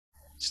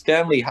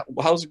Stanley,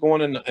 how's it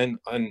going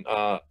in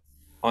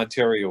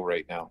Ontario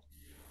right now?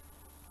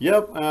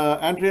 Yep,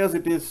 Andreas,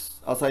 it is,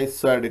 as I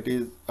said, it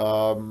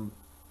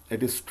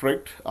is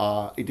strict.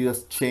 It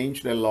has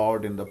changed a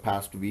lot in the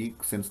past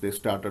week since they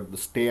started the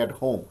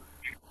stay-at-home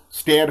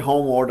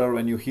order.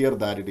 When you hear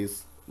that, it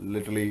is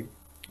literally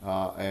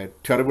a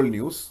terrible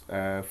news,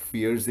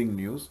 fearsing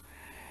news.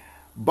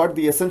 But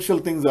the essential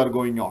things are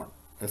going on.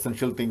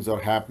 Essential things are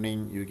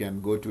happening. You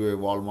can go to a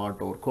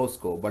Walmart or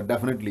Costco, but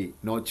definitely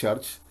no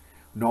church,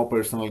 no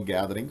personal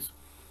gatherings.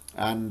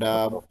 And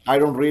I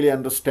don't really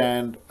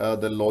understand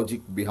the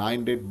logic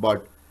behind it,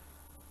 but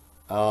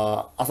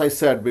as I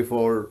said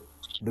before,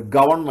 the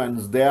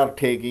governments they are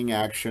taking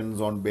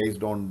actions on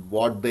based on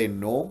what they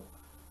know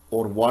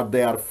or what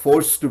they are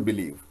forced to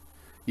believe,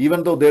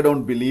 even though they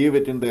don't believe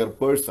it in their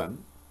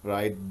person,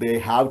 right? They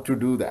have to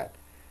do that.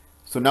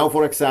 So now,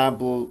 for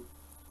example,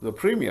 the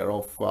premier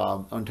of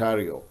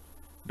Ontario,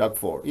 Doug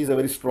Ford, he's a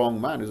very strong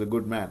man. He's a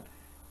good man.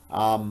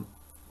 Um,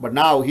 but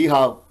now he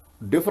have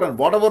different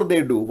whatever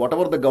they do,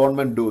 whatever the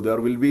government do, there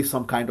will be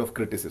some kind of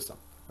criticism,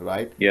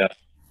 right? Yeah,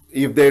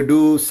 If they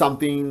do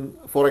something,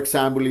 for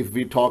example, if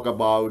we talk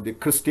about the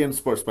Christian's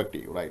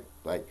perspective, right?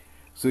 Like,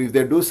 so if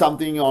they do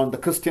something on the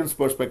Christian's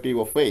perspective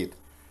of faith,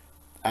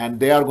 and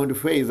they are going to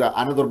face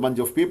another bunch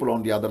of people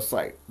on the other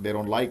side, they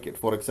don't like it.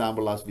 For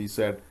example, as we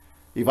said,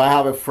 if I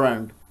have a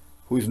friend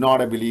who is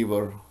not a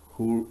believer,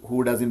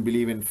 who doesn't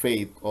believe in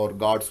faith or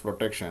God's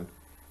protection,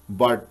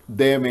 but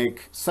they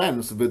make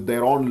sense with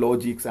their own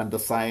logics and the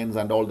science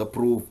and all the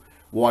proof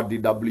what the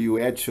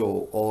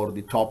WHO or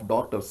the top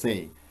doctors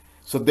saying.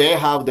 So they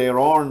have their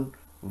own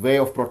way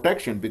of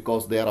protection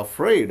because they are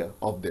afraid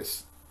of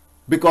this,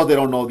 because they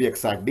don't know the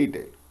exact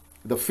detail.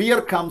 The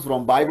fear comes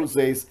from Bible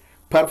says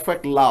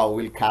perfect love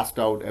will cast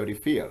out every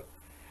fear.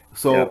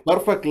 So yeah,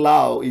 perfect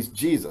love is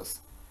Jesus.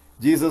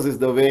 Jesus is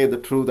the way, the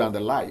truth, and the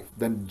life.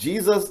 Then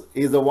Jesus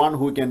is the one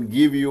who can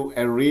give you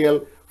a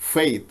real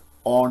faith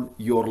on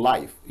your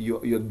life,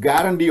 your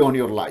guarantee on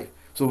your life.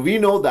 So we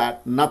know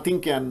that nothing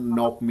can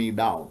knock me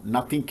down,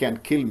 nothing can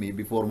kill me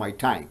before my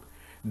time.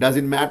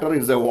 Doesn't matter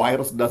if it's a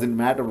virus, doesn't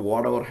matter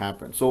whatever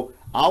happens. So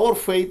our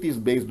faith is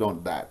based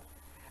on that.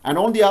 And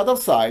on the other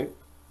side,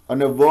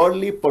 on a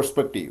worldly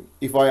perspective,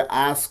 if I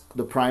ask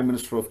the Prime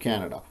Minister of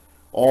Canada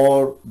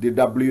or the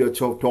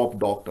WHO top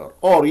doctor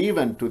or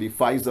even to the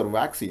Pfizer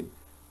vaccine,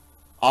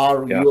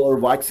 are yeah, your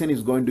vaccine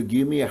is going to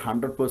give me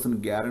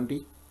 100%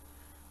 guarantee?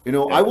 I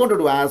yeah, wanted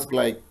to ask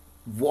like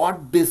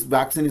what this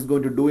vaccine is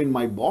going to do in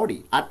my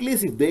body. At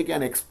least if they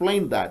can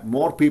explain that,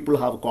 more people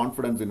have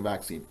confidence in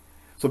vaccine.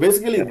 So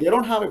basically, yeah, they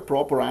don't have a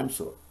proper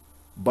answer.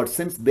 But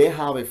since they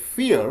have a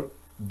fear,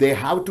 they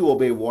have to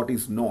obey what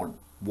is known,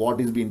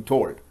 what is being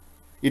told.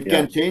 It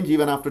yeah, can change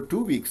even after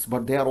 2 weeks,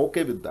 but they are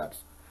okay with that.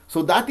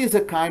 So that is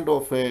a kind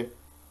of a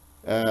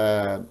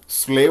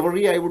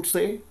slavery, I would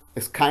say.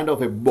 It's kind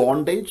of a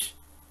bondage,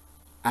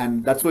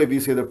 and that's why we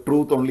say the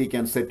truth only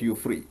can set you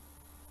free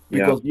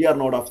yeah, because we are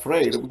not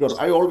afraid. Because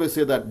I always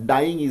say that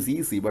dying is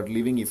easy, but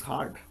living is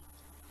hard.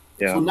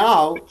 So yeah,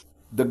 now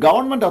the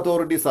government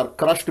authorities are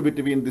crushed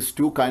between these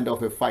two kind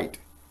of a fight.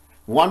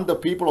 One, the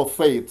people of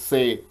faith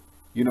say,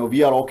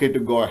 we are okay to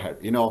go ahead.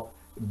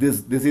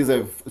 This is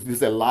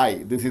a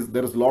lie.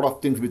 There is a lot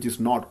of things which is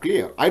not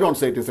clear. I don't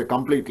say it is a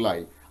complete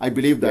lie. I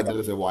believe that yeah,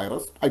 there is a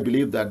virus. I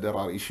believe that there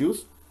are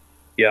issues,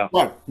 yeah,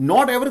 but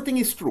not everything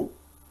is true.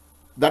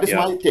 That is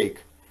yeah, my take.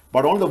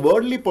 But on the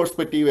worldly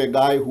perspective, a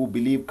guy who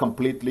believes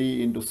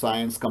completely into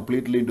science,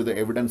 completely into the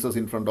evidences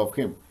in front of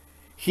him,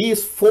 he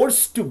is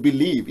forced to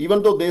believe,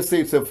 even though they say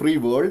it's a free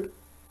world,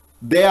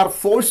 they are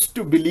forced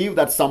to believe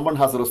that someone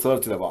has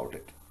researched about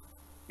it.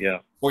 yeah,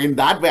 So in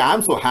that way,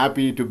 I'm so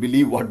happy to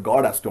believe what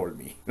God has told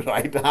me,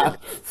 right? yeah,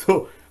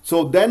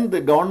 So then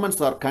the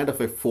governments are kind of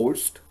a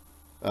forced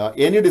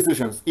any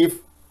decisions. If,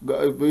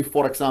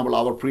 for example,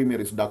 our premier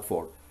is Doug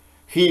Ford,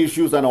 he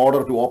issues an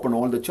order to open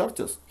all the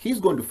churches. He's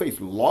going to face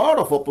a lot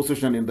of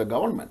opposition in the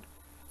government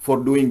for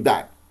doing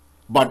that,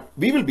 but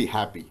we will be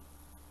happy,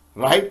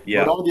 right? But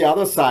yeah, on the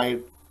other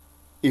side,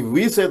 if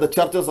we say the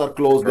churches are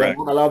closed, they're correct.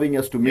 not allowing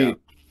us to Yeah, meet,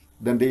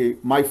 then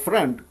my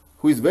friend,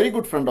 who is very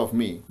good friend of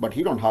me, but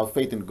he don't have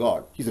faith in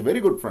God, he's a very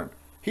good friend.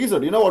 He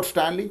said, you know what,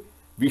 Stanley,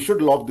 we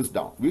should lock this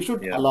down. yeah, We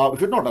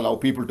should not allow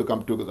people to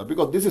come together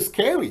because this is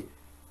scary.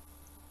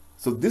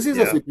 So this is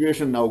a yeah.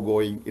 situation now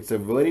going. It's a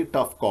very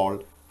tough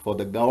call for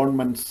the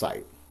government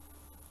side.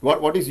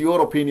 What is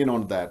your opinion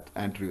on that,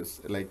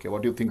 Andrews? Like,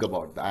 what do you think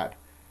about that?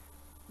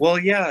 Well,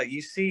 yeah,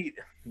 you see,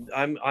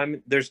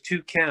 there's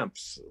two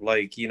camps.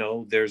 Like,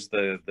 there's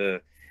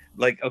the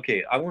like,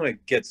 okay, I want to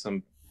get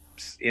some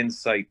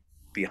insight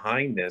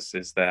behind this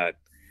is that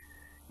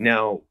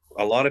now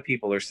a lot of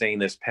people are saying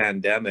this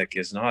pandemic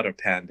is not a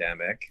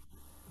pandemic.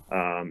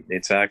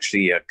 It's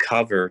actually a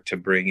cover to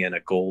bring in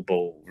a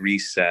global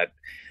reset,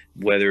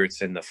 whether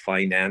it's in the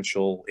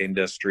financial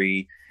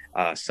industry.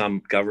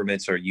 Some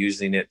governments are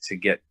using it to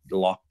get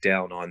locked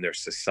down on their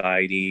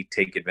society,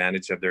 take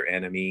advantage of their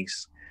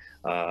enemies,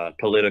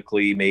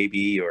 politically,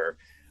 maybe, or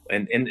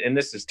and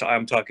this is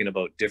I'm talking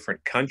about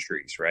different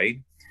countries, right?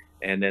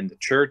 And then the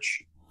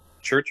church.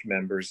 church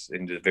members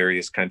in the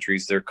various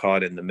countries, they're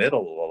caught in the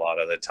middle a lot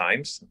of the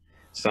times.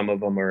 Some of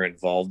them are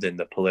involved in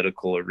the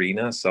political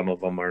arena, some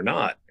of them are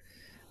not.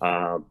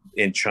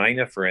 In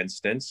China, for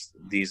instance,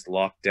 these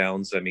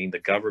lockdowns, I mean, the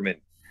government,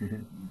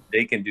 Mhm.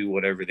 they can do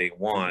whatever they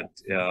want.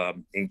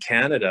 In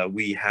Canada,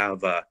 we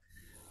have a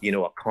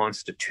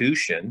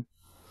constitution,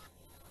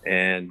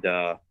 and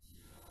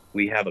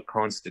we have a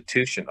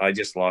constitution. I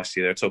just lost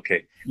you there. It's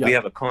okay. We Yeah.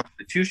 have a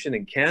constitution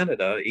in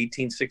Canada,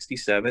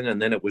 1867,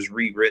 and then it was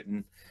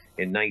rewritten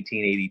in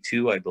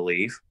 1982, I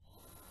believe,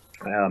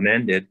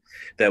 amended.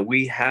 That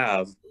we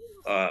have,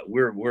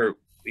 we're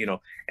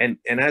and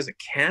as a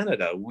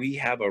Canada, we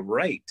have a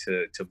right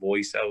to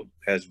voice out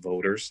as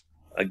voters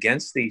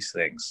against these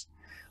things,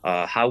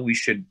 how we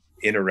should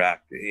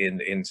interact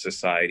in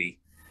society.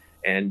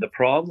 And the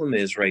problem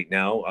is right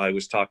now, I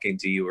was talking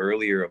to you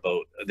earlier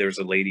about there's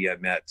a lady I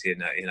met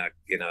in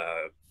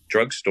a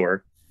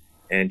drugstore,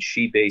 and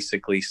she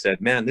basically said,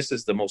 "Man, this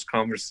is the most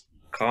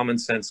common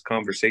sense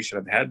conversation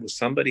I've had with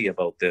somebody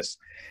about this."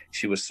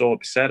 She was so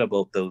upset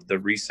about the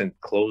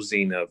recent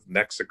closing of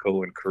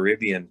Mexico and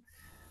Caribbean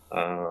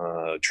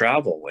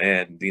travel,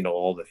 and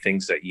all the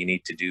things that you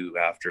need to do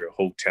after a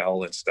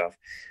hotel and stuff.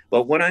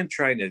 But what I'm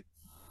trying to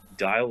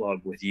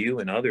dialogue with you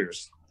and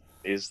others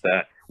is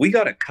that we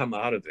got to come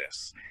out of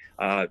this,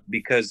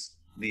 because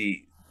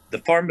the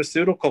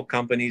pharmaceutical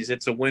companies,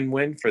 it's a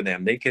win-win for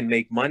them. They can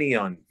make money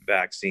on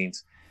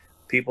vaccines.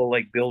 People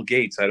like Bill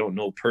Gates, I don't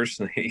know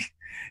personally,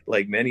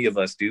 like many of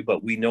us do,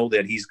 but we know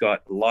that he's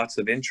got lots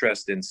of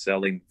interest in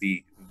selling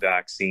the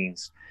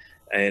vaccines.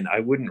 And I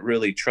wouldn't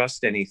really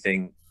trust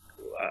anything.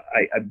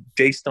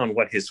 Based on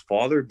what his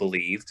father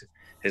believed.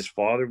 His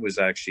father was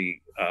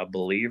actually a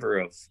believer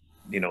of,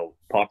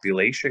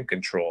 population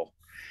control.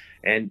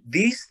 And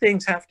these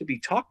things have to be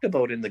talked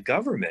about in the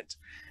government.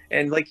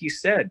 And like you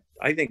said,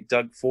 I think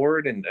Doug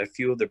Ford and a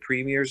few of the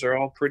premiers are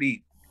all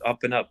pretty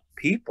up and up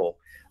people.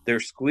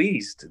 They're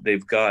squeezed.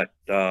 They've got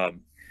to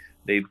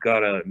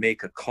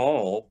make a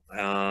call,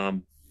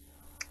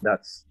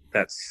 that's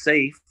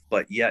safe,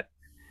 but yet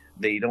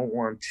they don't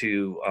want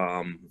to.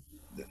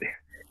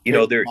 Take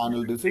a They're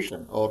final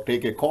decision or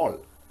take a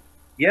call.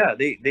 yeah,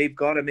 they've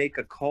got to make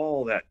a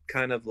call that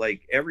kind of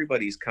like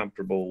everybody's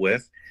comfortable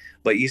with.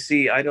 But you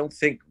see, I don't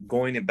think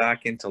going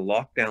back into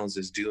lockdowns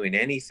is doing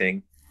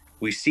anything.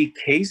 We see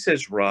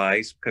cases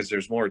rise because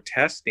there's more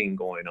testing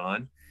going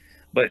on,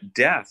 but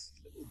death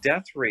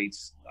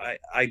rates,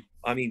 I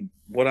mean,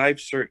 what I've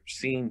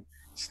seen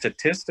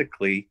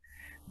statistically,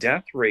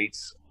 death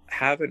rates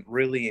haven't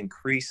really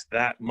increased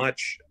that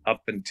much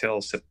up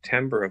until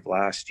September of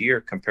last year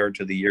compared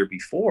to the year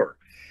before.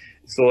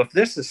 So if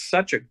this is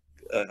such a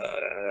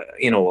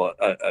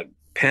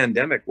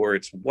pandemic where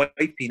it's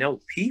wiping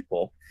out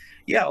people,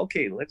 yeah,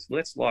 okay,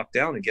 let's lock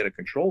down and get a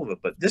control of it.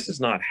 But this is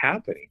not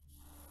happening.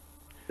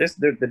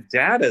 The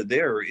data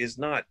there is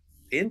not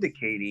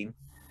indicating.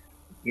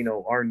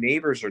 Our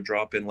neighbors are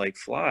dropping like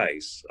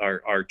flies.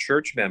 Our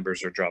church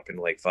members are dropping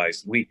like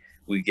flies. We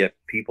get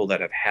people that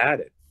have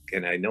had it,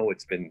 and I know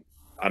it's been.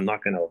 I'm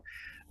not going to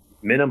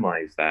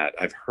minimize that.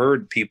 I've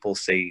heard people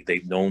say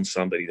they've known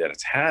somebody that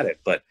has had it,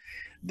 but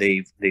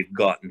they've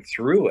gotten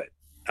through it.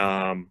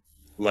 And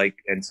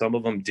some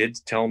of them did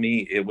tell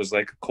me it was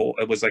like a cold,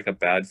 it was like a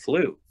bad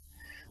flu.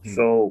 Hmm.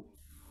 So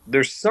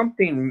there's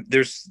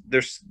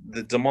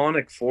the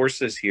demonic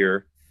forces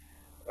here.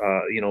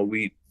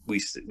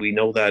 We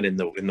know that in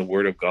the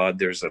Word of God,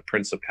 there's a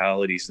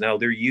principalities. Now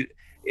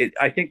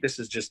I think this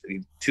is just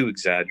too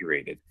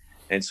exaggerated,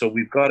 and so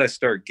we've got to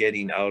start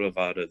getting out of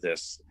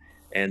this.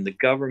 And the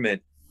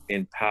government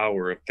in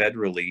power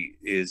federally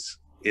is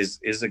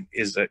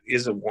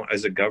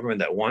a government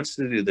that wants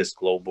to do this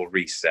global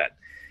reset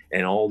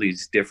and all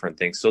these different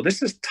things. So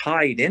this is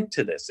tied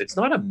into this. It's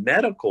not a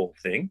medical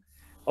thing.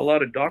 A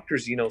lot of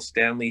doctors,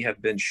 Stanley,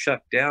 have been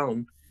shut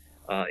down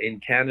in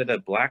Canada,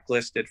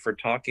 blacklisted for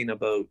talking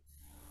about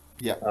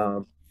Yeah.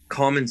 uh,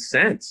 common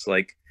sense.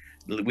 Like,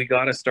 we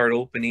got to start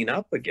opening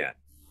up again.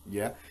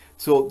 Yeah.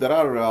 So there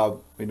are,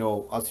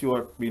 as you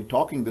have been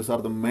talking, these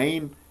are the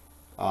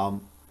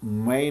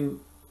main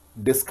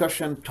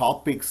discussion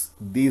topics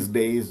these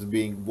days.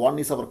 Being one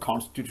is our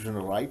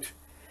constitutional right.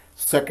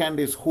 Second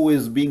is who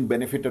is being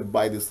benefited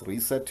by this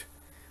reset.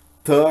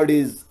 Third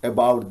is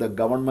about the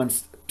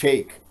government's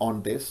take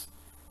on this.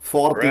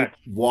 Fourth is Correct.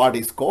 what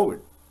is COVID,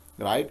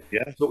 right?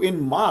 Yeah. So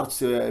in March,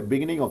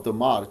 beginning of the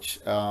March,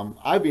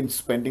 I've been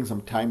spending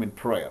some time in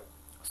prayer.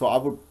 So I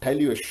would tell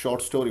you a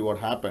short story what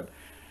happened.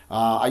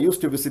 I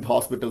used to visit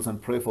hospitals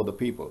and pray for the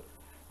people.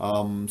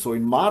 So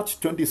in March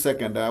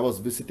 22nd, I was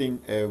visiting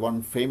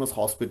one famous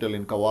hospital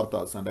in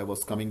Kawarthas and I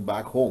was coming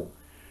back home.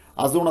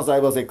 As soon as I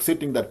was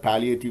exiting that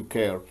palliative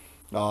care,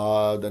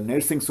 the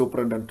nursing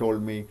superintendent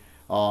told me,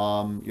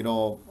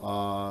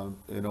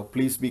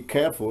 please be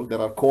careful. There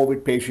are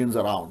COVID patients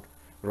around,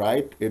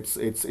 right?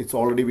 It's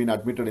already been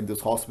admitted in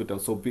this hospital,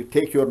 so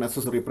take your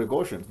necessary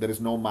precautions. There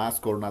is no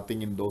mask or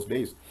nothing in those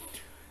days.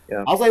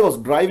 Yeah. As I was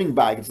driving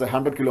back, it's a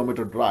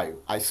 100-kilometer drive.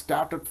 I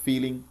started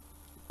feeling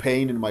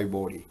pain in my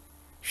body, Yeah.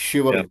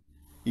 shivering.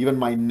 Even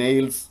my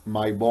nails,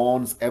 my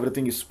bones,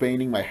 everything is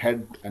paining my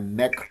head and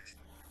neck.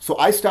 So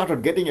I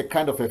started getting a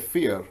kind of a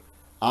fear.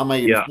 Am I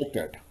Yeah.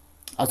 infected?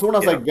 As soon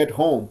as I Yeah. get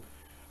home,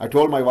 I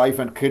told my wife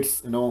and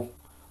kids,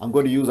 I'm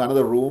going to use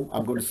another room.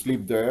 I'm going to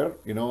sleep there.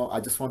 I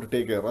just want to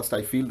take a rest.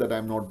 I feel that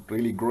I'm not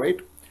really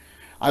great.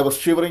 I was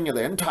shivering in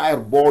the entire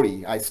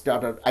body.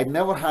 I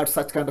never had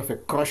such kind of a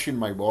crush in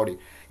my body.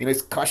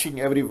 It's crushing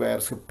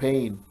everywhere, so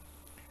pain.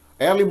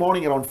 Early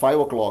morning around 5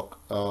 o'clock,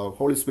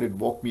 Holy Spirit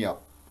woke me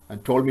up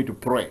and told me to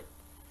pray.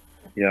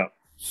 Yeah.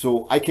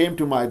 So I came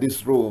to my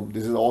this room.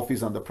 This is the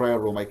office and the prayer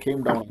room. I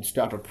came down and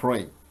started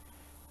praying,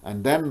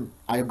 and then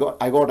I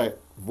got a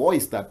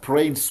voice that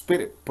pray in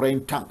spirit, pray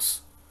in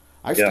tongues.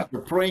 I Yeah.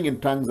 started praying in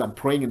tongues and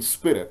praying in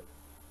spirit.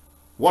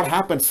 What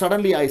happened?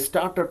 Suddenly, I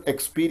started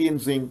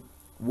experiencing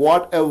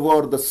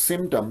whatever the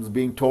symptoms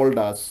being told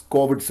as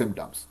COVID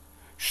symptoms.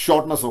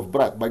 Shortness of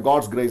breath. By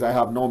God's grace, I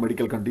have no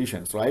medical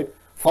conditions, right?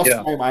 First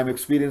Yeah. time I'm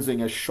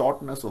experiencing a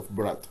shortness of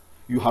breath.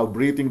 You have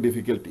breathing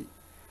difficulty.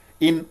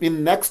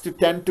 In next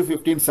 10 to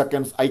 15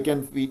 seconds, I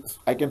can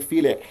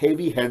feel a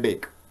heavy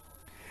headache.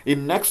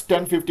 In next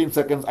 10-15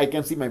 seconds, I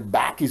can see my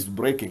back is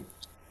breaking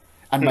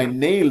and my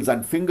nails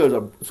and fingers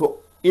are so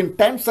in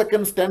 10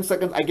 seconds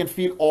I can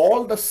feel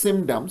all the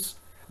symptoms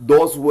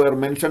those were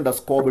mentioned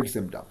as COVID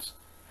symptoms.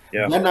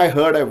 Yeah. Then I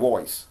heard a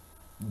voice.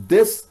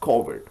 This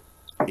COVID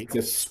is a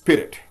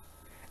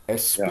Yeah.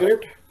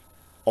 spirit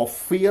of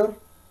fear,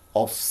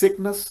 of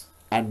sickness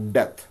and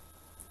death.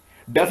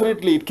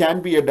 Definitely, it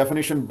can be a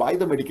definition by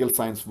the medical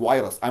science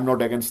virus. I'm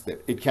not against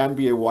it. It can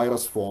be a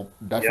virus form.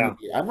 Yeah.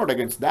 Definitely, I'm not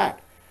against that.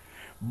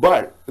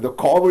 But the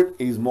COVID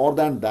is more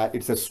than that.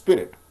 It's a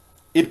spirit.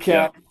 It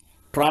Yeah. can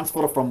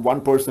transfer from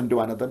one person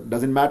to another.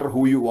 Doesn't matter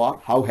who you are,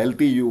 how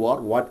healthy you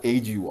are, what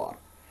age you are.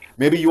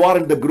 Maybe you are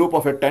in the group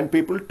of a 10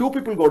 people, 2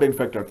 people got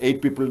infected,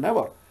 8 people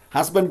never.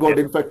 Husband Yeah. got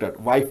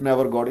infected, wife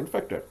never got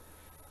infected.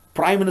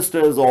 Prime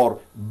ministers or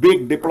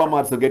big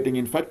diplomats are getting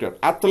infected.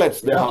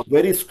 Athletes, they Yeah. have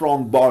very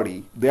strong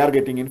body, they are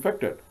getting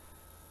infected.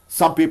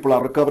 Some people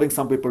are recovering,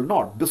 some people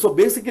not. So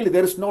basically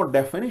there is no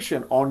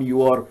definition on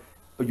your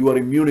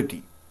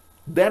immunity.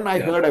 Then I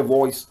Yeah. heard a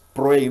voice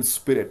pray in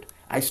spirit.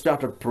 I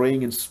started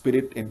praying in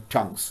spirit in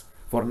tongues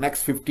for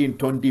next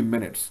 15-20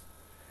 minutes.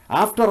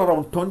 After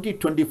around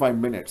 20-25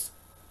 minutes,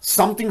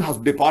 something has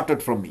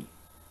departed from me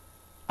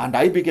and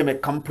I became a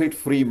complete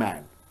free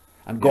man.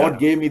 And God Yeah.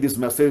 gave me this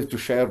message to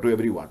share to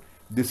everyone.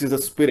 This is a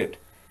spirit.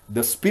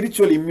 The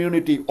spiritual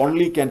immunity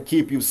only can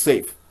keep you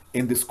safe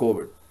in this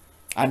COVID.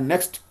 And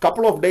next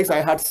couple of days,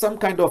 I had some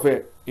kind of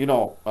a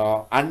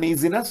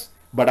uneasiness,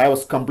 but I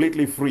was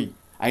completely free.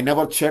 I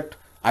never checked.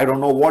 I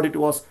don't know what it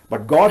was,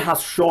 but God has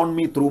shown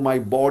me through my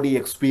body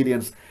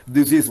experience.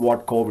 This is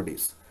what COVID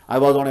is. I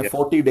was on a Yeah.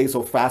 40 days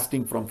of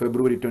fasting from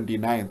February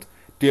 29th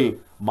till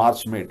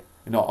March mid,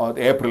 or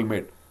April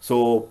mid.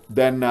 So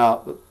then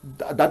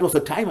that was the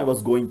time I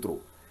was going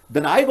through.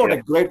 Then I got Yeah.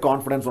 a great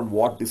confidence on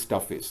what this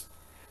stuff is.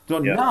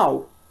 So Yeah.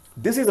 now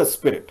this is a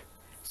spirit.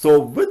 So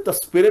with the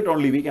spirit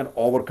only we can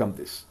overcome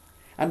this.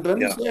 And when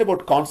we Yeah. say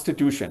about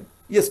constitution,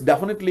 yes,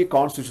 definitely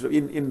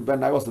constitution. In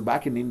when I was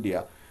back in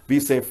India, we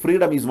say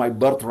freedom is my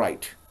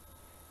birthright.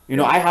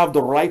 Yeah. I have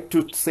the right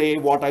to say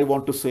what I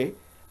want to say,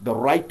 the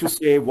right to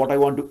say what I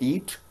want to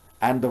eat,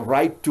 and the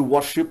right to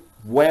worship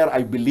where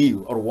I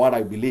believe or what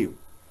I believe.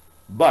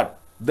 But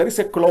there is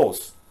a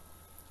clause.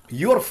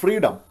 Your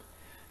freedom,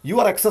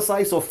 your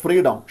exercise of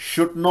freedom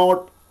should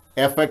not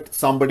affect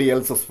somebody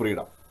else's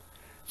freedom.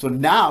 So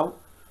now,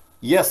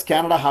 yes,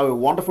 Canada have a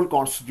wonderful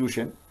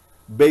constitution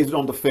based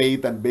on the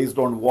faith and based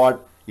on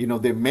what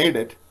they made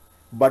it.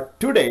 But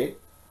today,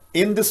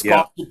 in this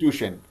Yeah.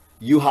 constitution,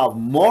 you have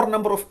more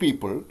number of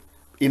people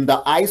in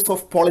the eyes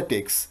of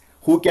politics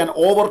who can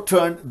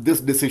overturn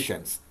these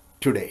decisions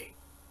today.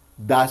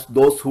 That's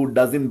those who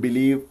doesn't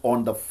believe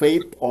on the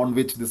faith on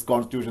which this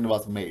constitution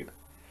was made.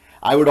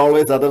 I would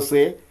always rather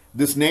say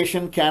this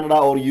nation, Canada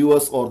or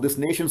US or these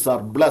nations are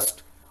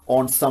blessed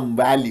on some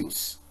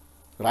values,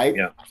 right?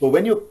 Yeah. So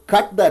when you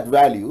cut that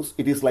values,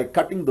 it is like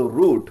cutting the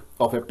root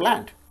of a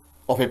plant,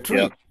 of a Yeah.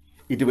 tree.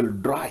 It will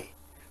dry.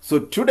 So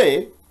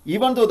today,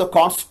 even though the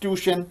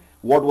constitution,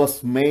 what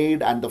was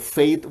made and the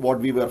faith, what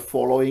we were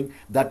following,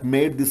 that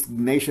made this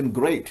nation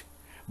great.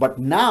 But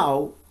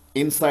now,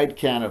 inside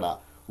Canada,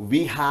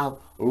 we have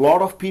a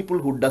lot of people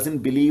who doesn't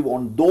believe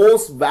on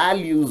those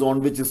values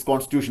on which this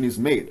constitution is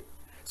made.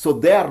 So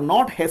they are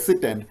not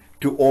hesitant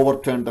to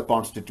overturn the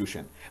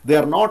constitution. They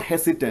are not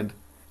hesitant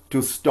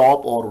to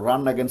stop or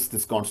run against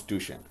this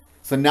constitution.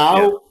 So Yeah.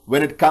 now,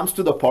 when it comes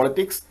to the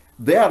politics,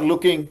 they are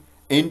looking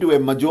into a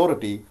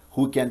majority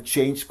who can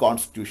change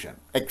constitution.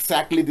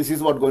 Exactly, this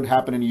is what going to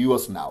happen in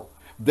US now.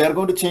 They are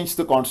going to change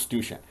the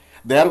constitution.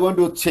 They are going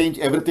to change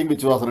everything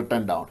which was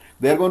written down.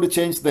 They are going to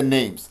change the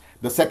names,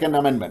 the Second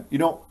Amendment.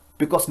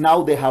 Because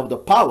now they have the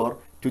power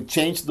to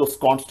change those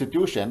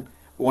constitution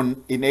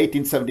in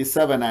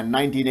 1877 and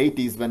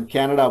 1980s when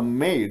Canada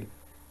made.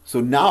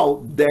 So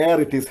now there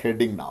it is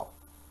heading now.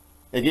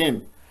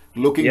 Again,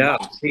 looking Yeah.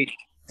 back,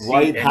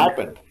 why See, it and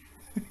happened.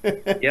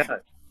 yeah,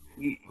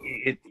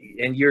 it,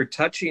 and you're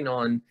touching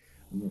on.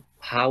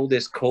 how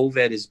this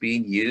COVID is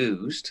being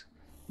used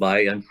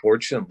by,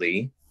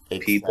 unfortunately,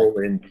 people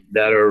Exactly. in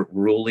that are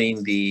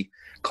ruling the,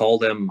 call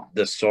them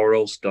the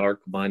Soros dark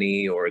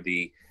money, or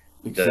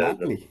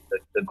Exactly.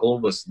 the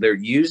globalists. They're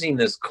using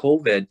this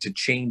COVID to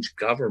change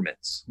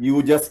governments.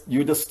 You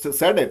just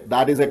said it.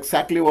 That is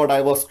exactly what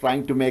I was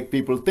trying to make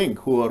people think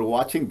who are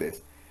watching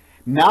this.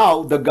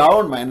 Now the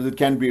government, it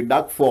can be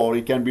Doug Ford,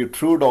 it can be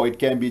Trudeau, it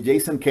can be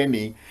Jason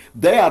Kenney,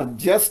 they are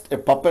just a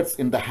puppets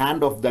in the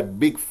hand of that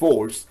big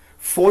force,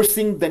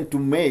 forcing them to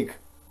make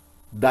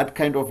that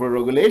kind of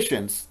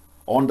regulations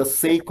on the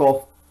sake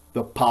of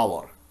the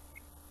power.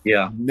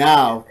 Yeah.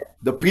 Now,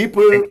 the And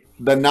people,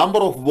 the number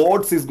of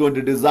votes is going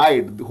to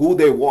decide who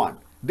they want.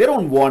 They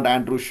don't want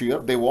Andrew Scheer.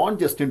 They want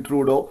Justin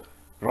Trudeau,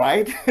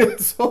 right?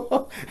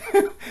 so,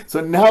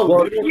 so now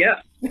well, they will.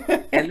 yeah.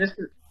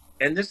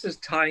 And this is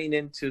tying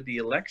into the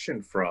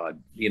election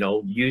fraud,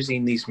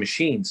 using these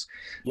machines.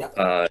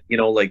 Yeah,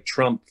 Like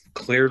Trump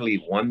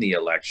clearly won the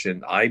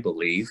election, I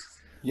believe.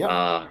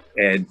 yeah.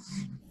 And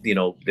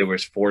there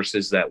was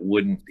forces that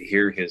wouldn't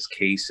hear his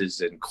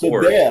cases in So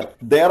court.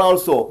 there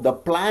also the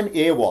plan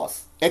A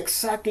was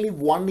exactly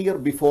 1 year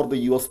before the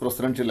U.S.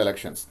 presidential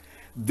elections.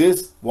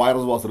 This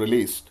virus was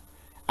released,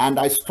 and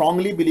I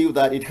strongly believe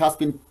that it has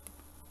been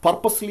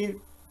purposely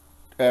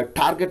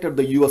targeted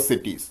the U.S.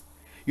 cities.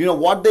 You know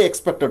what they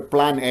expected?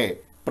 Plan A.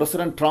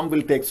 President Trump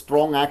will take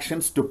strong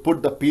actions to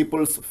put the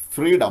people's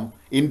freedom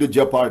into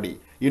jeopardy.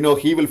 He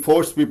will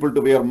force people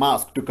to wear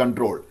masks to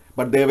control.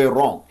 But they were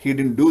wrong. He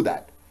didn't do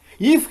that.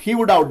 If he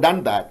would have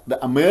done that,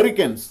 the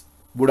Americans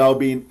would have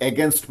been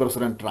against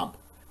President Trump,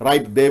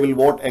 right? They will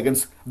vote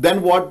against.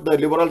 Then what the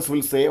liberals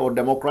will say, or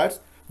Democrats,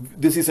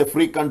 this is a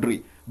free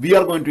country. We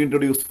are going to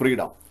introduce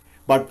freedom.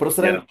 But Yeah,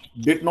 President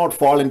did not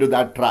fall into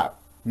that trap.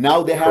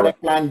 Now they had a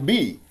correct. plan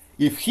B.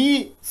 If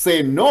he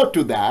say no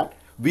to that,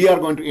 we are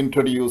going to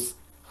introduce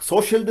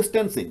social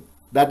distancing.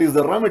 That is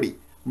the remedy.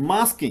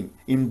 Masking.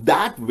 In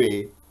that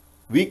way,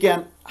 we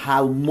can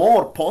have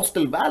more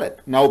postal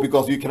ballot now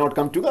because we cannot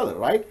come together,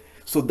 right?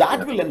 So that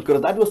Yeah. will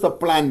encourage. That was the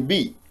plan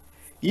B.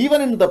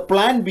 Even in the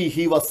plan B,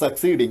 he was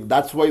succeeding.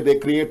 That's why they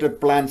created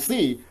plan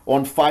C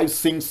on five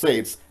swing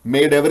states,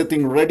 made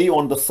everything ready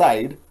on the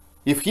side.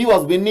 If he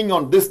was winning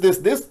on this,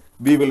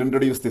 we will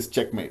introduce this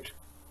checkmate.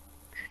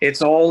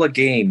 It's all a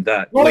game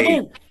that Not a way.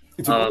 game.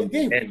 It's a good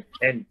game.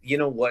 And you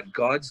know what?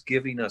 God's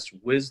giving us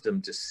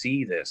wisdom to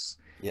see this.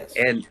 Yes.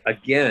 And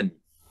again,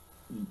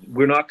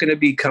 we're not going to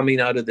be coming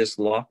out of this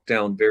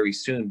lockdown very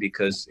soon,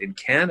 because in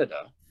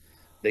Canada,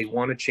 they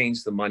want to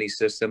change the money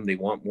system. They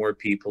want more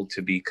people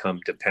to become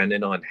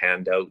dependent on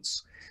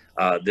handouts.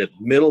 The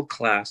middle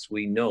class,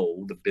 we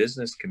know, the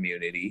business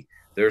community,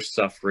 they're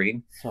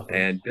suffering,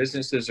 Suffering. and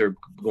businesses are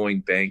going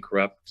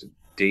bankrupt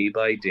day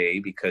by day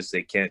because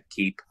they can't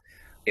keep,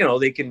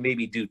 they can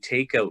maybe do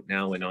takeout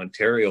now in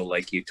Ontario,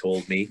 like you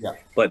told me, Yeah.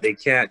 but they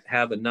can't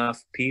have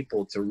enough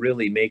people to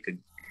really make a,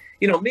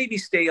 maybe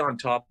stay on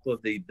top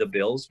of the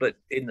bills. But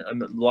in a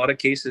lot of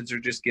cases, they're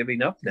just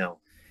giving up now.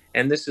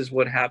 And this is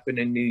what happened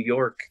in New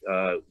York.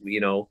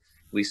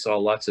 We saw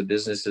lots of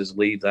businesses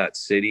leave that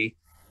city,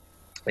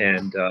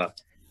 and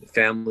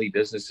family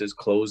businesses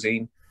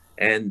closing.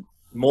 And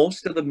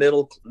most of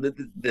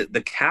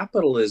the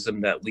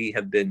capitalism that we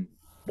have been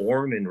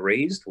born and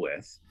raised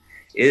with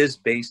is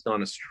based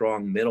on a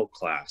strong middle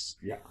class.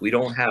 Yeah. We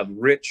don't have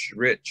rich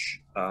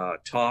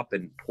top,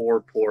 and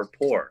poor.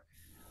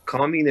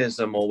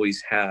 Communism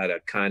always had a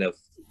kind of,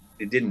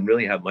 it didn't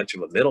really have much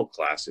of a middle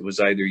class. It was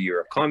either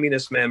you're a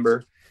communist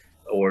member,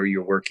 or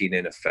you're working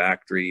in a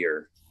factory,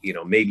 or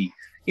maybe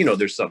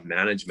there's some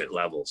management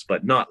levels,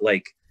 but not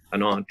like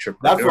an That's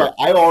entrepreneur.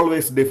 why I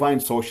always define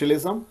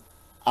socialism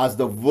as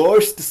the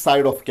worst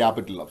side of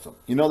capitalism.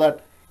 You know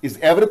that is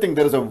everything.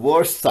 There is a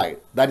worst side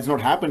that is not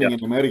Yeah, happening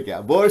in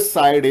America. Worst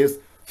side is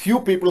few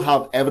people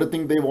have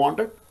everything they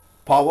wanted,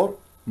 power,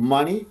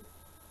 money,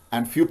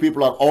 and few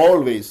people are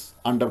always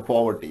under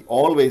poverty,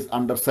 always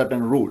under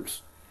certain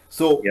rules.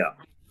 So yeah,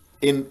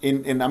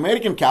 in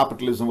American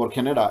capitalism or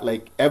Canada,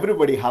 like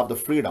everybody have the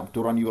freedom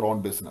to run your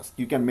own business.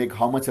 You can make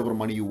how much ever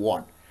money you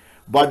want.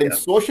 But in yeah.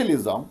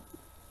 socialism,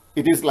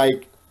 it is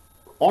like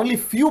only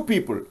few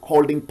people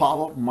holding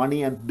power,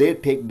 money, and they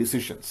take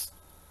decisions.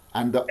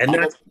 And the And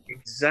other, that's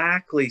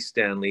exactly,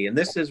 Stanley. And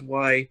this is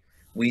why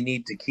we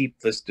need to keep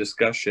this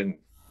discussion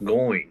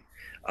going.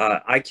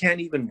 I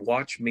can't even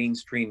watch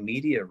mainstream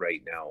media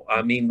right now.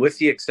 I mean, with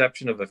the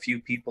exception of a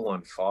few people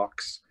on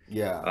Fox,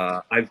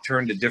 yeah, I've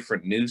turned to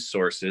different news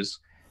sources,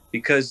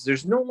 because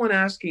there's no one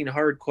asking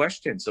hard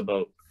questions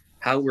about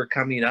how we're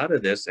coming out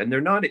of this. And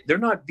they're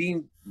not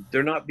being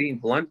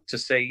blunt to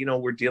say,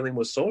 we're dealing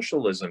with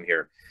socialism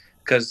here,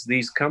 because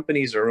these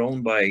companies are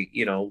owned by,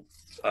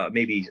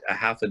 maybe a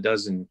half a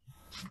dozen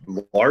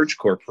large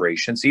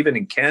corporations. Even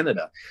in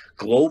Canada,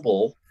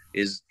 Global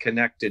is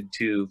connected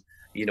to,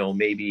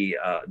 maybe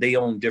they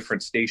own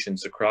different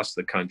stations across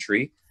the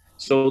country.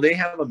 So they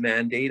have a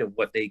mandate of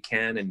what they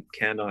can and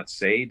cannot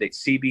say. That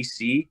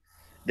CBC,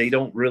 they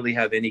don't really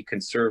have any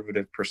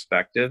conservative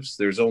perspectives.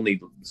 There's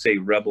only, say,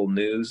 Rebel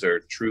News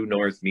or True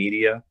North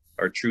Media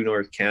our True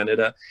North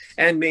Canada,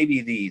 and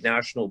maybe the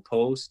National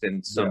Post and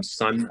Yeah. some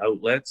Sun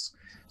outlets.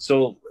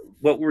 So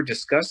what we're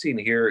discussing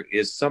here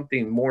is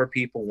something more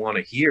people want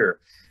to hear,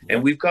 and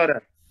Yeah.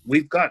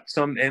 we've got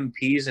some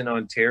MPs in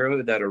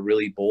Ontario that are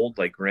really bold,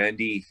 like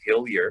Randy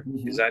Hillier.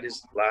 Is Hmm. that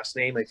his last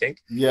name? I think.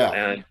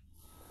 Yeah.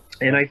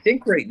 And I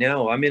think right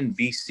now I'm in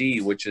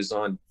BC, which is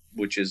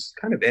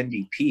kind of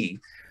NDP,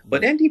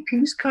 but Yeah.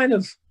 NDP's kind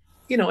of,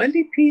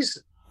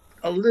 NDP's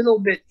a little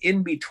bit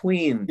in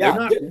between. They're Yeah,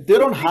 not they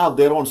don't really, have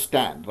their own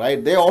stand,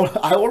 right? They all.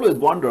 I always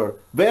wonder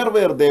where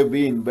were they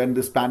been when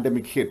this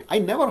pandemic hit. I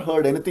never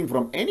heard anything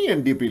from any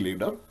NDP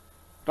leader,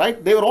 right?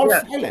 They were all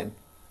yeah, silent.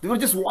 They were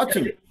just yeah,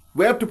 watching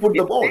where to put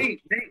yeah, the ball.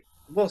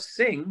 well,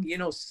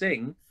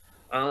 Singh.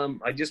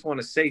 I just want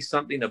to say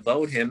something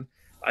about him.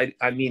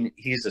 I mean,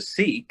 he's a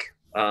Sikh.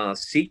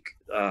 Sikh.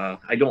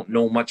 I don't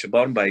know much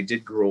about him, but I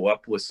did grow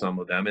up with some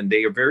of them, and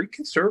they are very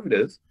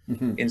conservative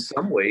Mhm. in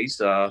some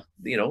ways.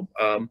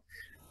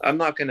 I'm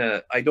not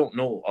gonna. I don't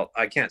know.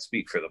 I can't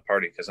speak for the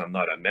party because I'm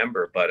not a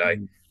member, but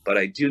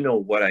I do know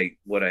what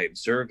I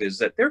observe is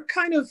that they're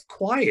kind of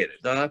quiet.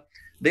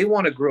 They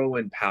want to grow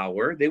in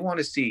power. They want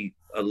to see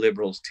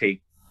liberals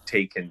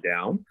taken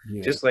down,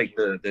 Yeah. just like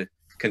the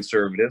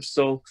conservatives.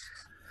 So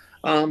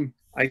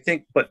I think,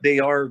 but they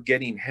are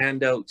getting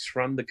handouts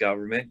from the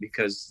government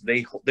because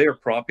they're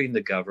propping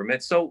the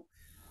government. So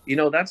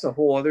that's a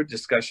whole other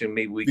discussion.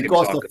 Maybe we can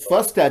Because talk the about.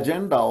 first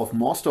agenda of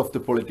most of the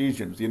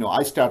politicians,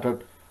 I started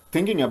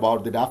thinking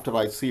about that after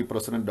I see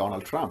President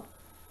Donald Trump.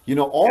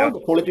 All Yeah,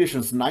 the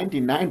politicians,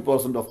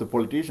 99% of the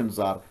politicians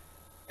are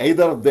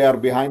either they are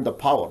behind the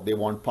power, they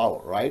want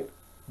power, right? yeah,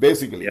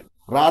 Basically,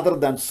 rather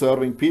than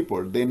serving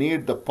people, they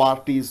need the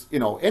parties,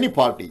 any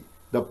party,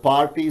 the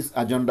party's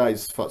agenda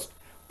is first.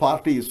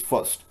 Party is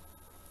first,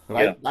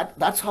 yeah, right?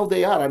 That's how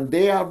they are, and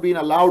they are being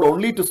allowed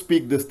only to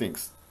speak these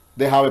things.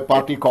 They have a yeah,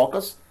 party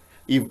caucus.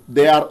 If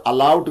they are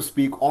allowed to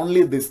speak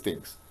only these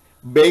things,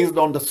 based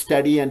on the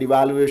study and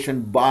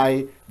evaluation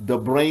by the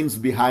brains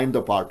behind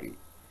the party,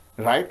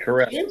 right? Same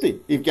correct. thing.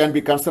 It can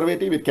be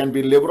conservative, it can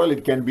be liberal,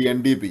 it can be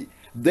NDP.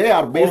 They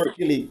are Or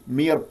basically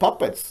mere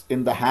puppets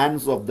in the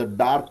hands of the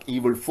dark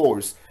evil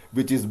force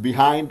which is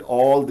behind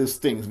all these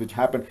things which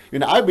happen.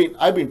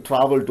 I've been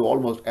traveled to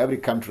almost every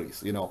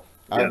countries.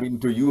 I've yeah, been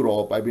to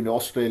Europe, I've been to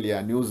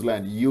Australia, New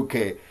Zealand, UK.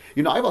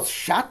 I was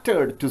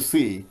shattered to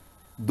see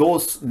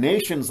those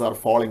nations are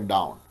falling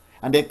down.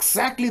 And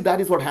exactly that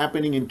is what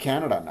happening in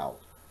Canada now.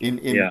 In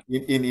yeah,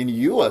 in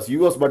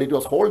US, but it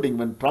was holding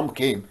when Trump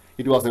came.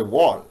 It was a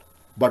wall.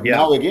 But yeah.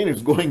 now again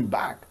it's going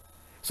back.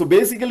 So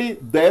basically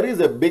there is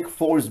a big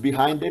force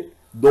behind it.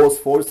 Those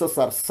forces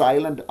are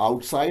silent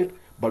outside,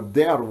 but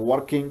they are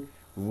working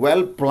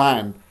well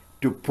planned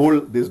to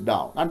pull this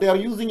down. And they are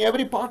using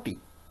every party,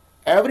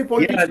 every Yeah,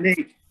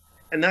 politician.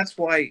 and that's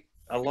why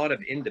a lot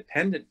of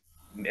independent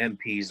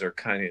MPs are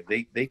kind of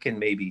they can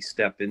maybe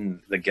step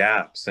in the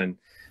gaps, and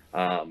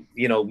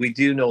we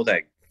do know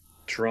that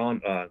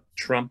Trump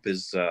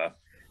is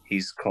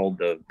he's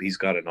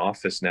got an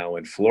office now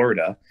in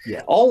Florida.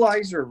 Yeah. All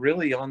eyes are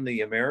really on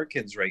the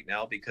Americans right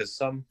now because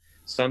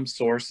some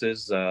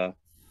sources,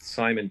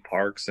 Simon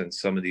Parks and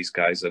some of these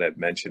guys that I've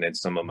mentioned in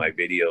some of my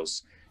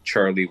videos,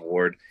 Charlie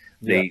Ward,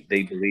 Yeah.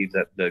 they believe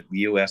that the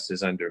U.S.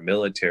 is under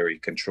military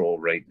control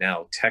right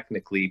now.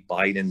 Technically,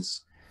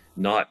 Biden's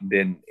not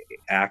been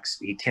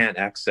he can't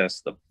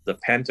access the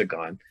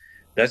Pentagon.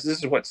 This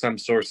is what some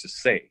sources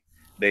say.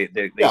 They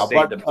Yeah, say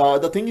but the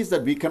the thing is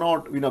that we cannot,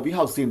 we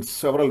have seen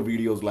several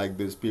videos like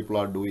this people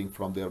are doing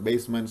from their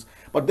basements,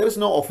 but there is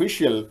no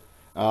official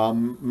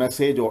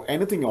message or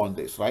anything on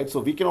this, right? So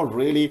we cannot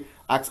really,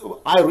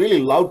 I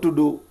really love to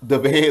do the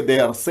way they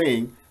are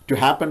saying to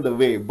happen the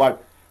way,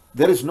 but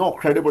there is no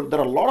credible, there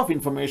are a lot of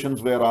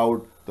informations were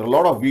out, there are a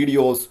lot of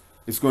videos,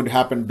 it's going to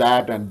happen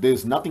that and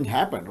this, nothing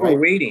happened, we're right?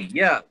 waiting.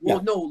 Yeah. Yeah,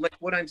 Well, no, like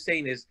what I'm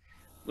saying is,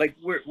 like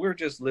we're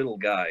just little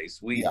guys.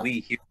 We yeah,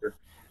 we hear,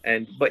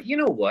 and but you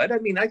know what? I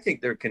mean, I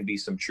think there can be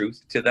some truth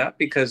to that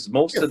because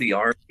most of yes, the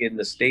army in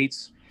the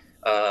states,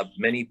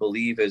 many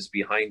believe is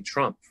behind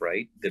Trump,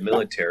 right? The yeah.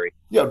 military.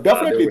 Yeah, There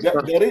definitely. was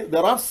some.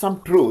 There are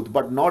some truth,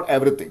 but not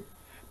everything.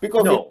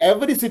 Because in No.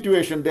 every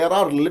situation, there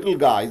are little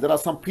guys. There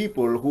are some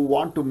people who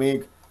want to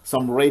make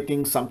some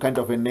rating, some kind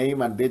of a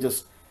name, and they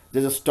just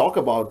talk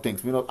about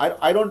things.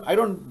 I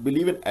don't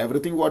believe in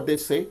everything what they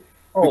say,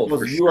 Oh,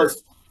 because for sure.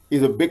 U.S.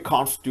 is a big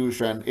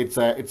constitution. It's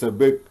a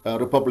big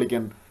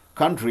Republican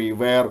country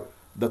where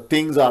the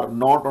things are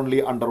not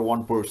only under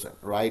one person,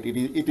 right?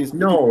 It is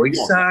No, beyond that.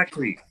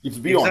 exactly. It's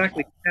beyond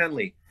Exactly, that.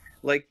 Stanley.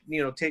 Like,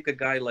 take a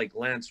guy like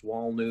Lance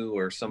Walnew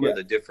or some of Yeah,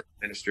 the different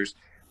ministers.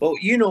 Well,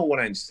 you know what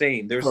I'm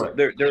saying. correct.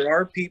 There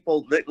are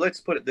people,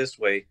 let's put it this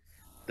way,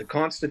 the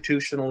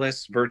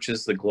constitutionalists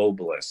versus the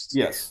globalists.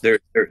 Yes.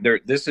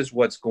 This is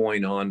what's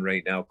going on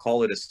right now.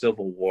 Call it a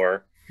civil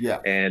war. Yeah.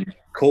 And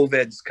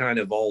COVID's kind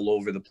of all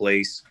over the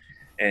place.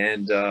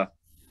 And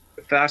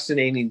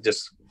fascinating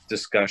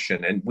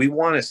discussion. And we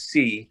want to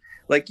see,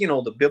 like,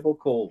 the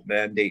biblical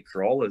mandate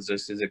for all of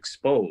this is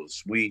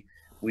expose. We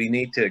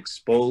need to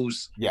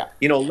expose, Yeah.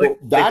 you know, So like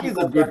that you is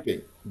a go back, good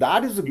thing.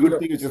 That is a you good know,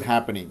 thing which is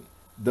happening.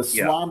 The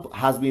Yeah. swamp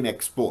has been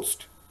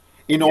exposed.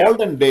 In Yeah.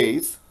 olden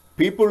days,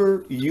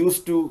 people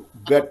used to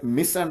get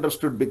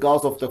misunderstood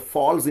because of the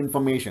false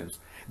informations.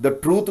 The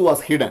truth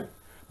was hidden.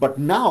 But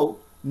now,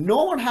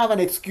 no one have an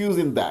excuse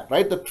in that,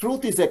 right? The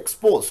truth is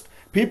exposed.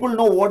 People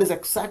know what is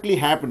exactly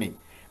happening.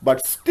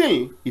 But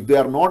still, if they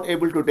are not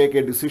able to take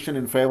a decision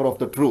in favor of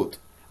the truth,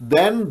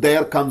 then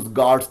there comes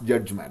God's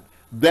judgment.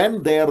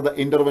 Then there the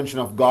intervention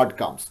of God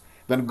comes.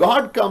 When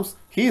God comes,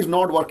 He is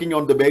not working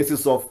on the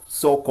basis of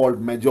so-called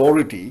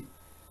majority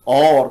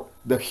or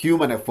the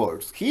human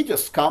efforts. He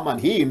just come and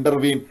He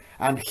intervene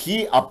and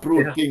He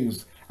approve Yeah.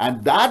 things.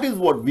 And that is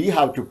what we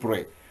have to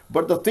pray.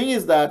 But the thing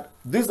is that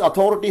this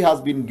authority has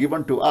been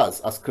given to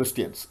us as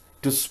Christians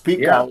to speak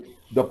Yeah. out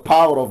the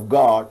power of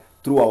God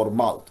through our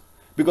mouth.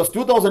 Because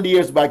 2000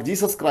 years back,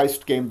 Jesus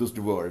Christ came to this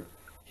world.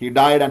 He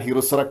died and He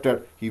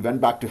resurrected. He went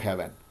back to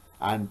heaven.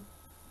 And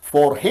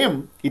for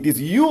Him, it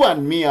is you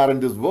and me are in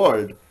this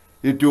world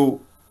to,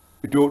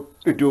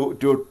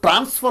 to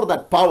transfer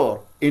that power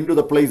into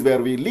the place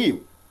where we live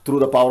through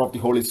the power of the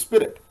Holy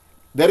Spirit.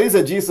 There is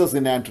a Jesus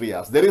in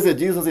Andreas. There is a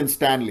Jesus in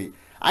Stanley.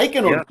 I Yeah.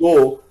 cannot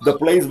go the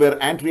place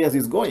where Andreas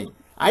is going.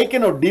 I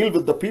cannot deal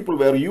with the people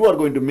where you are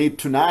going to meet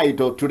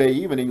tonight or today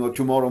evening or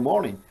tomorrow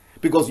morning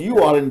because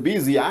you are in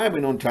BC, I am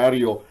in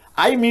Ontario.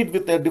 I meet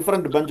with a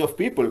different bunch of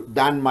people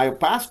than my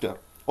pastor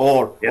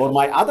Yeah. or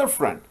my other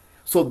friend.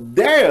 So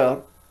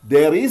there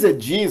is a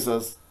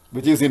Jesus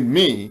which is in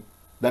me,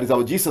 that is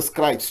our Jesus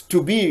Christ,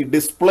 to be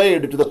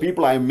displayed to the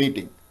people I am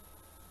meeting.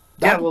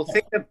 Yeah. That Well,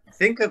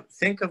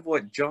 think of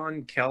what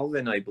John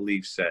Calvin, I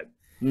believe, said.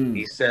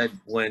 He said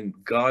when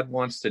God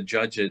wants to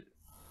judge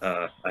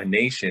a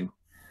nation,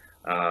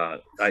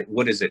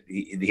 what is it?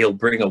 He'll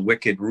bring a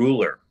wicked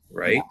ruler, yeah,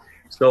 right?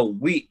 So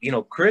we,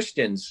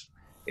 Christians,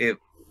 if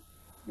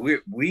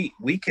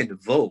we can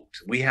vote,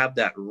 we have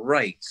that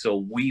right.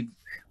 So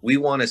we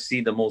want to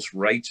see the most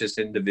righteous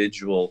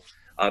individual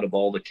out of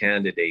all the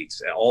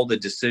candidates, all the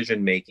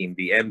decision making,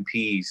 the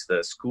MPs,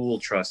 the school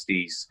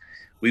trustees.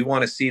 We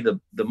want to see the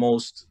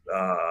most,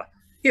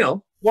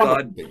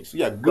 wonderful God things.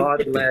 Yeah, good, God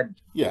good thing. led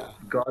Yeah,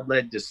 God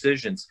led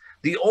decisions.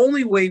 The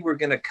only way we're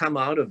going to come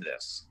out of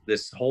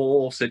this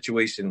whole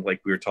situation,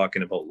 like we were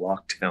talking about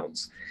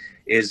lockdowns,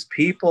 is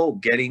people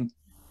getting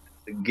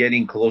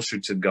closer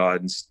to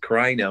God and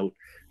crying out,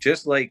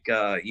 just like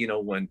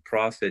when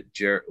prophet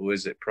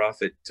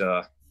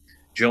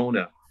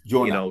Jonah,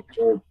 Jonah,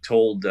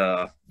 told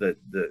the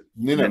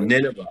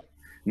Nineveh.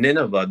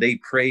 Nineveh, they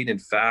prayed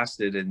and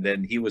fasted, and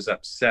then he was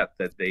upset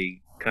that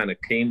they kind of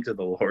came to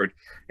the Lord.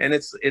 And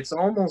it's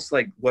almost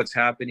like what's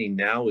happening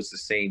now is the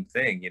same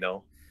thing.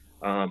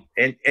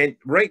 And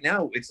right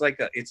now it's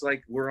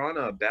like we're on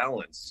a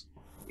balance.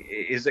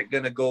 Is it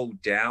going to go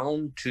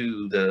down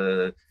to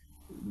the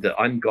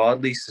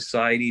ungodly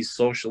societies,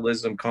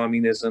 socialism,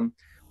 communism,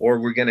 or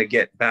we're going to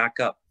get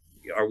back up?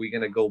 Are we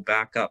going to go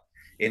back up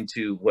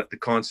into what the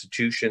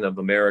Constitution of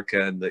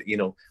America and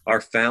our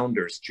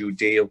founders,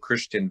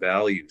 Judeo-Christian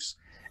values?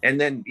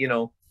 And then,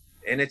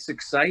 and it's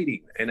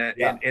exciting. And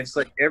Yeah. it's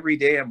like every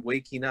day I'm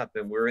waking up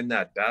and we're in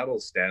that battle,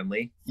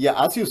 Stanley.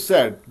 Yeah, as you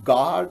said,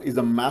 God is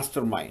a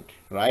mastermind,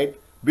 right?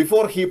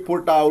 Before He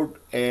put out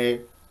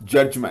a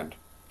judgment,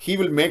 He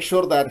will make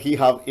sure that He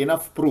have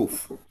enough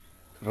proof,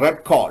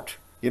 red caught,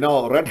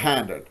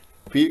 red-handed.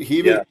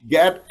 He will Yeah.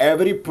 get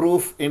every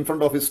proof in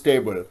front of His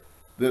table,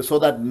 so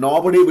that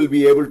nobody will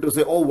be able to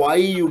say, "Oh, why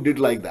you did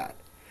like that."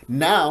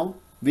 Now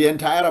the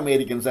entire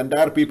Americans,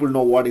 entire people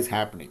know what is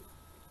happening,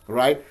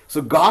 right?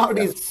 So God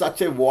Yeah. is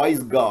such a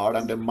wise God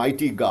and a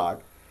mighty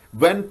God.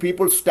 When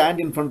people stand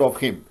in front of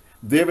Him,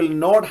 they will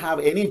not have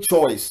any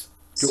choice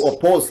to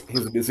oppose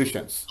His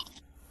decisions,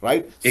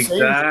 right? Same way,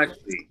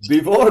 Exactly.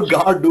 before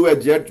God do a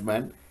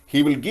judgment,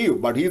 He will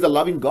give, but He is a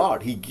loving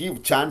God. He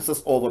give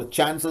chances over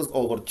chances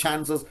over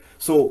chances.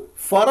 So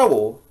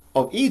Pharaoh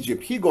of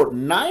Egypt, he got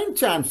 9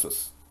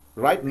 chances,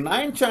 right?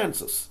 9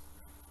 chances,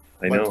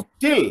 I but know.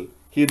 still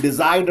he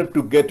decided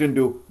to get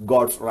into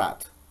God's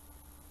wrath.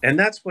 And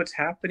that's what's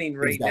happening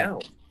right now.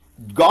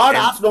 Exactly. God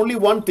And asked only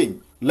one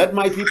thing: let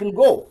my people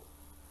go.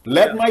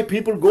 Let yeah. my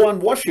people go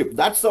and worship.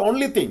 That's the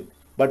only thing.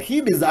 But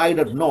he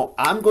decided, no,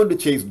 I'm going to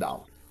chase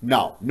down.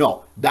 No, no,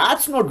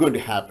 that's not going to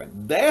happen.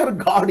 There,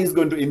 God is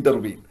going to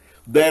intervene.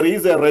 There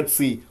is a Red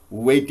Sea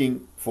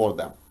waiting for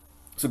them.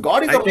 So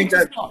God is I a think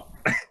righteous that God.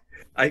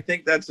 I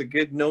think that's a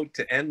good note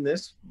to end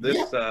this Yeah.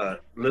 this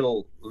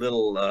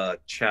little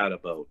chat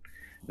about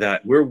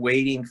that. We're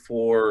waiting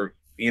for,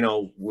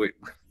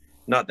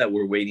 not that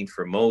we're waiting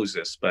for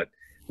Moses, but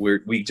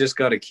we just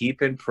got to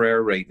keep in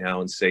prayer right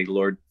now and say,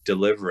 Lord,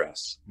 deliver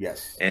us.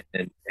 Yes.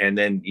 And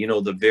then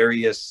the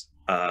various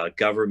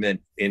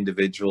government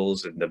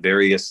individuals and the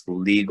various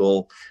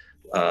legal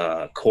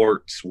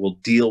courts will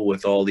deal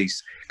with all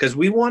these, because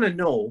we want to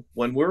know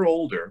when we're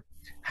older,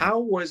 how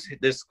was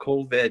this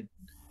COVID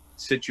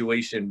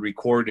situation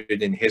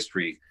recorded in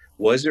history?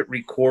 Was it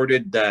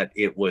recorded that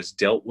it was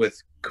dealt with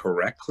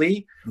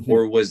correctly, Mhm.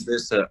 or was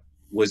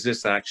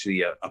this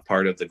actually a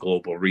part of the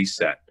global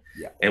reset?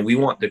 Yeah. And we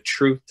want the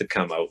truth to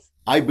come out.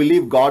 I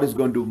believe God is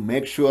going to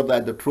make sure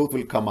that the truth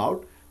will come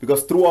out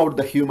Because throughout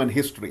the human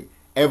history,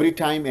 every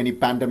time any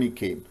pandemic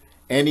came,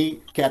 any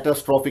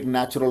catastrophic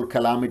natural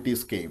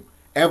calamities came,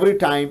 every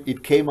time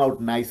it came out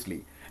nicely.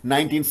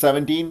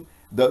 1917,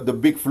 the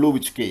big flu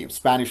which came,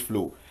 Spanish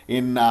flu.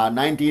 In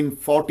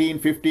 1914,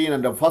 15,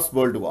 and the First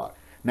World War.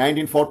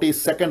 1940,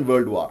 Second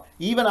World War.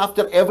 Even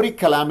after every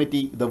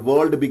calamity, the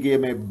world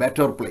became a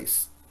better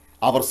place.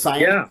 Our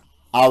science, Yeah,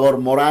 our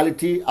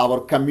morality,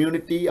 our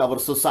community, our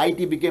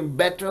society became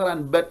better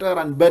and better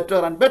and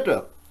better and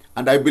better.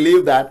 And I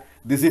believe that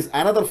this is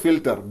another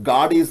filter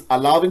God is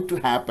allowing to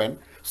happen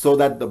so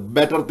that the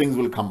better things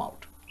will come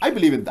out. I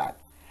believe in that.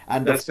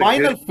 And the that's a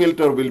final good.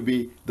 filter will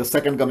be the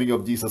second coming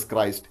of Jesus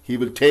Christ. He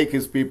will take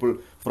his people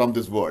from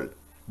this world.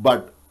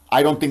 But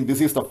I don't think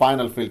this is the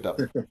final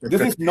filter.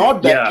 This is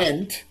not the Yeah,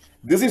 end.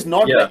 This is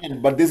not yeah, the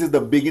end, but this is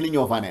the beginning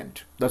of an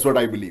end. That's what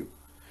I believe.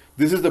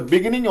 This is the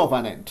beginning of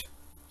an end.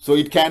 So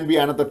it can be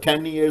another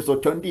 10 years or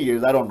 20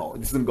 years. I don't know.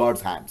 This is in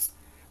God's hands.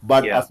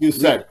 But as yeah. you We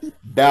said,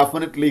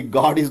 definitely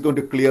God is going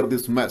to clear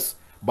this mess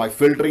by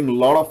filtering a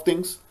lot of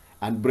things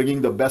and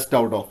bringing the best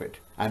out of it.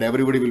 And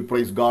everybody will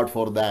praise God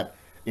for that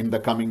in the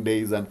coming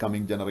days and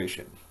coming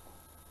generation.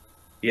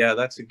 Yeah,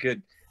 that's a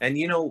good. And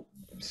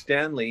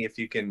Stanley, if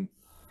you can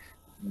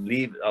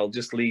leave, I'll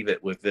just leave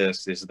it with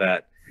this: is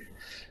that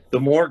the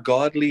more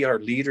godly our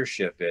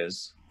leadership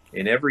is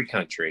in every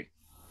country,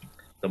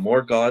 the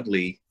more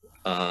godly.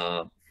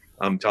 Uh,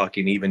 I'm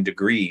talking even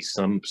degrees.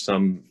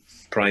 Some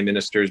prime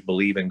ministers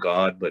believe in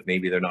God, but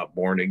maybe they're not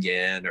born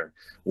again or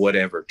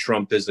whatever.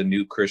 Trump is a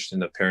new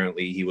Christian.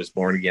 Apparently, he was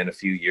born again a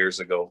few years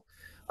ago.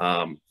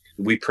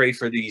 We pray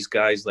for these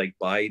guys like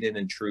Biden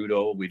and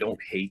Trudeau. We don't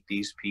hate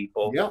these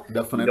people. Yeah, We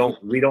definitely.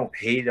 don't we don't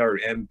hate our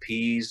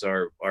MPs,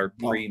 our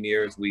No.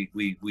 premiers.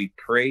 We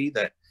pray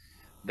that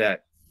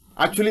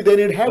Actually, they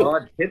need help.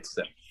 God hits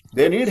them.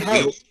 They need You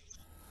help. know,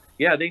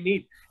 yeah, they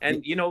need, Yeah,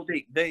 and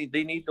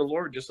they need the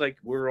Lord, just like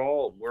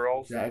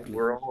exactly.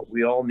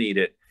 we all need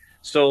it.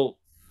 So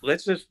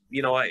let's just,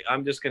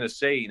 I'm just going to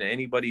say,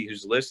 anybody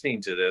who's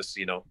listening to this,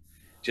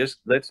 just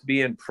let's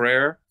be in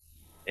prayer.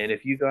 And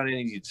if you got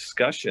any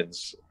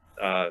discussions,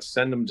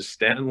 send them to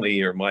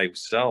Stanley or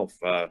myself,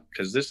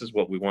 because this is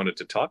what we wanted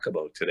to talk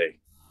about today.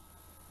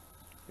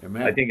 I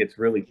Amen. think it's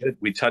really good.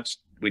 We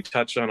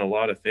touched on a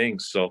lot of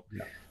things. So,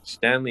 Yeah.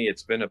 Stanley,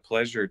 it's been a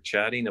pleasure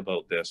chatting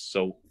about this.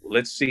 So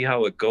let's see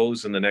how it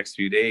goes in the next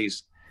few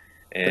days.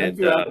 Thank And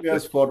you,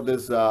 Andreas, let's for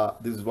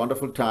this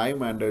wonderful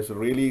time, and it's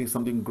really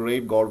something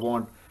great God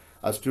want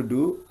us to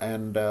do.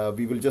 And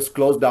we will just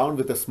close down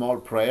with a small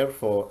prayer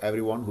for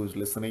everyone who's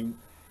listening.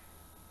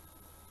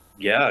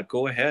 Yeah,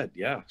 go ahead.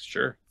 Yeah,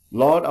 sure.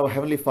 Lord, our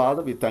Heavenly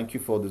Father, we thank you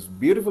for this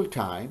beautiful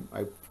time.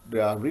 I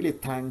really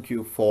thank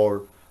you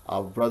for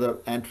our brother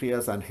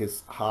Andreas and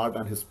his heart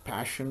and his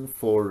passion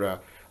for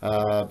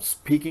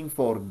speaking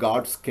for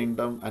God's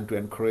kingdom and to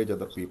encourage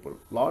other people.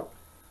 Lord,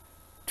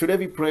 today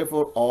we pray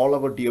for all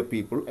our dear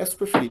people,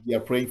 especially we are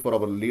praying for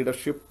our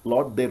leadership.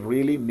 Lord, they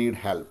really need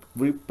help.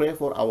 We pray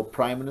for our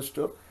Prime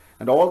Minister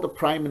and all the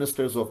Prime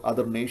Ministers of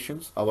other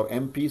nations, our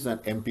MPs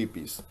and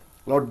MPPs.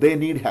 Lord, they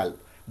need help.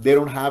 They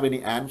don't have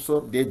any answer.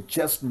 They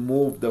just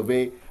move the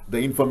way the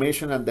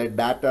information and the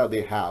data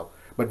they have.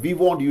 But we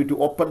want you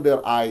to open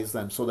their eyes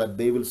and so that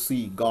they will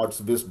see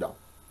God's wisdom.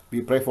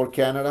 We pray for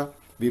Canada.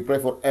 We pray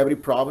for every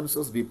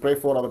provinces. We pray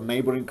for our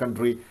neighboring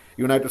country,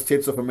 United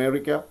States of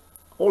America.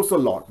 Also,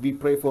 Lord, we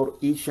pray for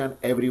each and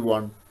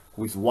everyone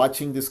who is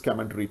watching this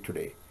commentary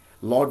today.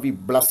 Lord, we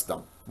bless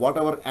them.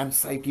 Whatever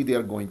anxiety they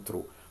are going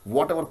through,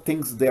 whatever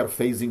things they are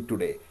facing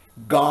today,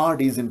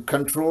 God is in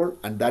control,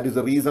 and that is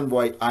the reason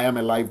why I am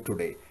alive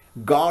today.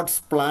 God's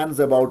plans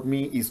about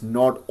me is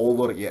not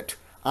over yet.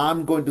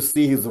 I'm going to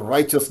see his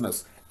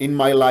righteousness in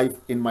my life,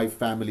 in my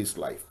family's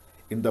life.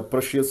 In the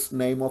precious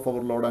name of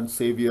our Lord and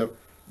Savior,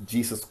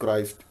 Jesus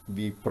Christ,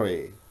 we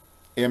pray.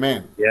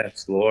 Amen.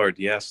 Yes, Lord.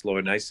 Yes,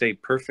 Lord. And I say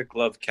perfect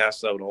love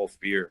casts out all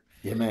fear.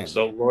 Amen.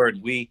 So,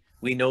 Lord, we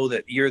know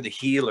that you're the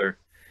healer.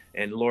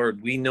 And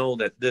Lord, we know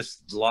that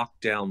this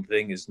lockdown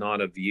thing is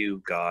not of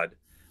you, God.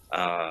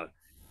 Uh,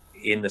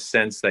 in the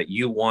sense that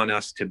you want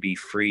us to be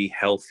free,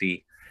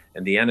 healthy,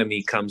 and the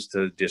enemy comes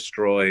to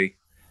destroy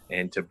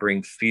and to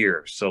bring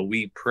fear. So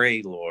we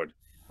pray, Lord,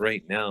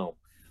 right now,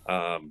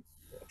 um,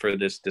 for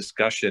this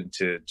discussion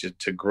to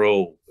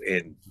grow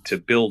and to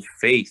build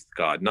faith,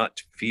 God, not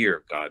to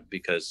fear, God,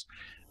 because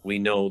we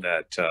know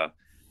that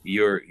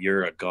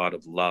you're a God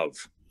of love.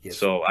 Yes.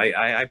 So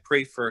I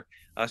pray for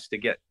us to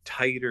get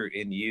tighter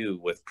in you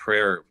with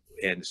prayer,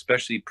 and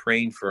especially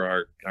praying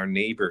for our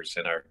neighbors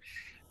and our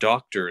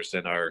doctors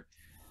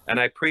and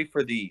I pray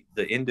for the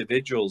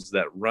individuals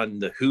that run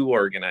the WHO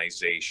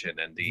organization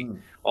and Mhm.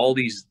 all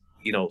these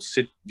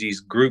these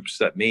groups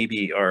that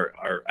maybe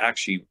are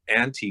actually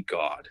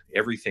anti-God,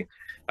 everything.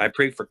 I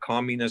pray for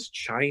communist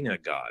China,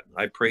 God.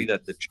 I pray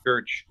that the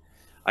church,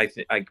 I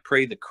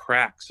pray the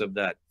cracks of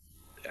that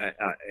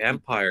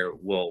empire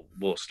will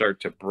start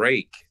to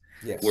break,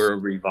 Yes. where a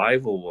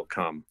revival will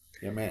come,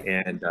 Amen.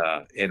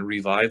 and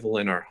revival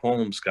in our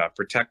homes, God.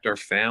 Protect our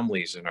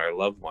families and our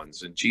loved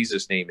ones. In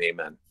Jesus' name,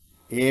 amen.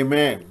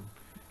 Amen.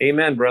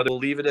 Amen, brother. We'll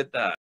leave it at that.